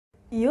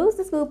Use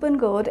this coupon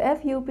code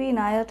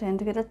FUP10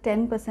 to get a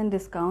 10%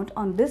 discount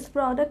on this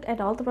product and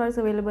all the products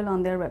available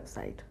on their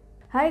website.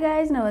 Hi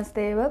guys,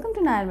 namaste. Welcome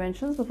to Naya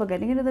Inventions. Before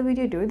getting into the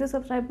video, do hit the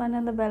subscribe button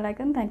and the bell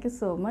icon. Thank you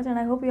so much, and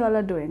I hope you all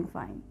are doing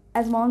fine.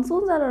 As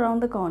monsoons are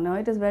around the corner,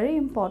 it is very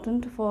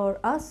important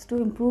for us to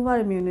improve our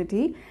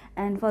immunity,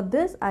 and for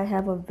this I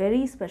have a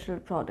very special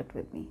product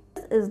with me.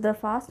 This is the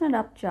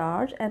Fast&Up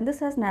Charge, and this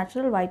has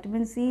natural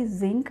vitamin C,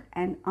 zinc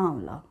and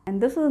amla,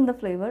 and this is in the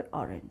flavor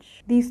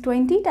orange. These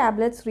 20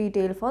 tablets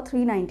retail for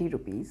 390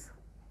 rupees.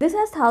 This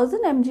has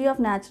 1000 mg of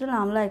natural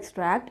amla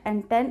extract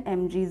and 10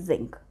 mg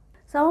zinc.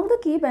 Some of the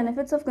key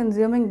benefits of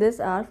consuming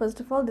this are, first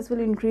of all, this will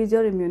increase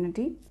your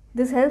immunity.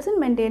 This helps in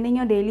maintaining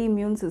your daily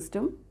immune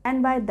system,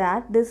 and by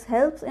that this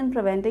helps in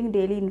preventing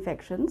daily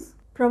infections,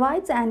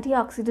 provides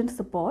antioxidant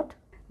support.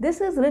 This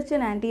is rich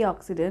in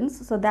antioxidants,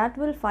 so that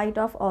will fight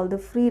off all the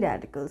free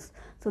radicals.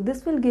 So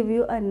this will give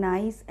you a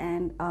nice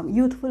and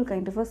youthful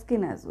kind of a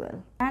skin as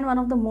well. And one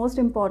of the most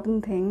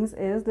important things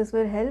is this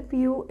will help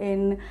you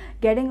in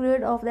getting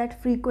rid of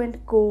that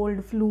frequent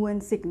cold, flu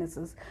and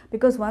sicknesses.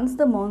 Because once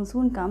the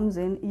monsoon comes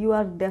in, you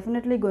are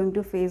definitely going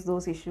to face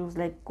those issues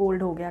like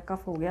cold ho gaya,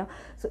 cough ho gaya.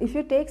 So if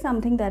you take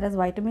something that has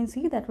vitamin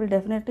C, that will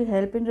definitely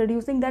help in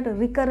reducing that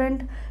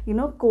recurrent,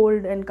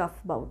 cold and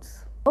cough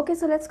bouts. Okay,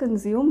 so let's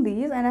consume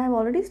these, and I have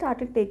already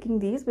started taking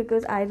these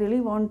because I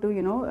really want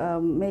to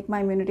make my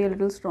immunity a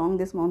little strong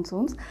this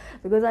monsoons,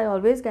 because I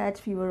always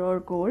catch fever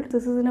or cold.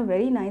 This is in a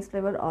very nice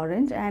flavor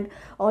orange, and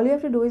all you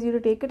have to do is you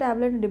take a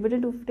tablet and dip it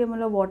in 250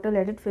 ml of water,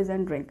 let it fizz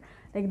and drink.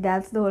 Like,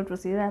 that's the whole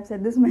procedure. I have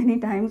said this many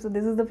times, so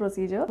this is the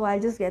procedure. So I'll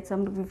just get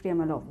some 250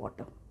 ml of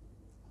water.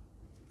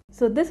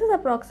 So this is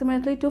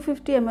approximately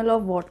 250 ml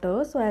of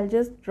water, so I'll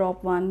just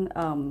drop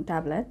one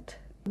tablet.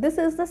 This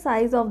is the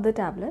size of the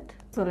tablet,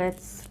 so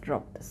let's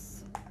drop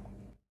this.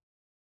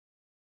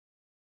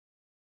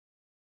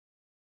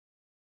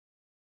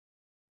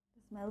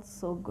 It smells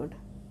so good.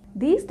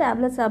 These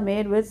tablets are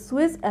made with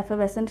Swiss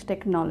effervescent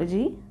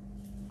technology.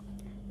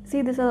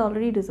 See, this is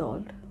already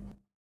dissolved.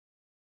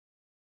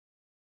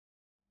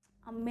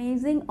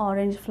 Amazing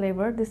orange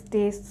flavor. This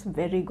tastes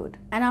very good.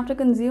 And after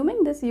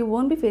consuming this, you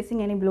won't be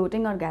facing any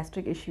bloating or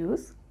gastric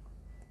issues.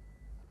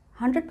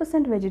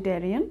 100%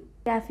 vegetarian,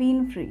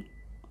 caffeine free.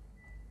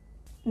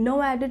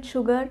 No added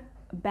sugar,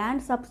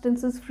 banned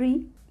substances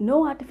free,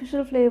 no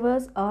artificial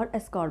flavors or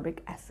ascorbic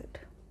acid.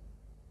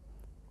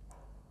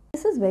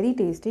 This is very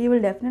tasty. You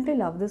will definitely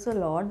love this a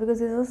lot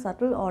because it is a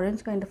subtle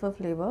orange kind of a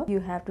flavor.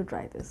 You have to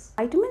try this.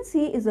 Vitamin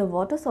C is a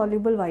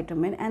water-soluble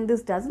vitamin, and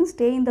this doesn't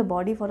stay in the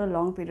body for a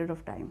long period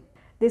of time.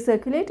 They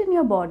circulate in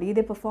your body,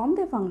 they perform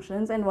their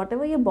functions, and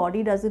whatever your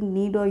body doesn't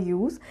need or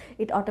use,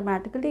 it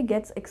automatically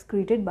gets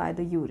excreted by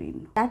the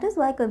urine. That is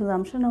why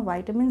consumption of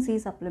vitamin C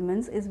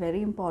supplements is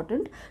very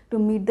important to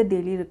meet the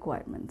daily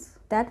requirements.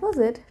 That was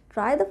it.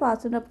 Try the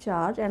Fast&Up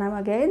Charge, and I'm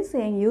again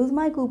saying use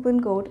my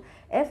coupon code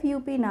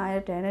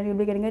FUP10 and you'll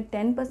be getting a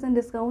 10%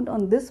 discount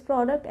on this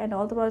product and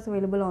all the products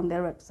available on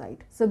their website.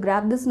 So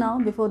grab this now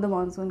before the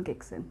monsoon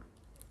kicks in.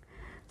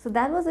 So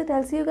that was it.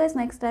 I'll see you guys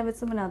next time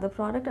with another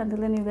product. Until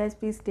then, you guys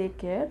please take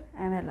care,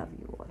 and I love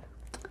you.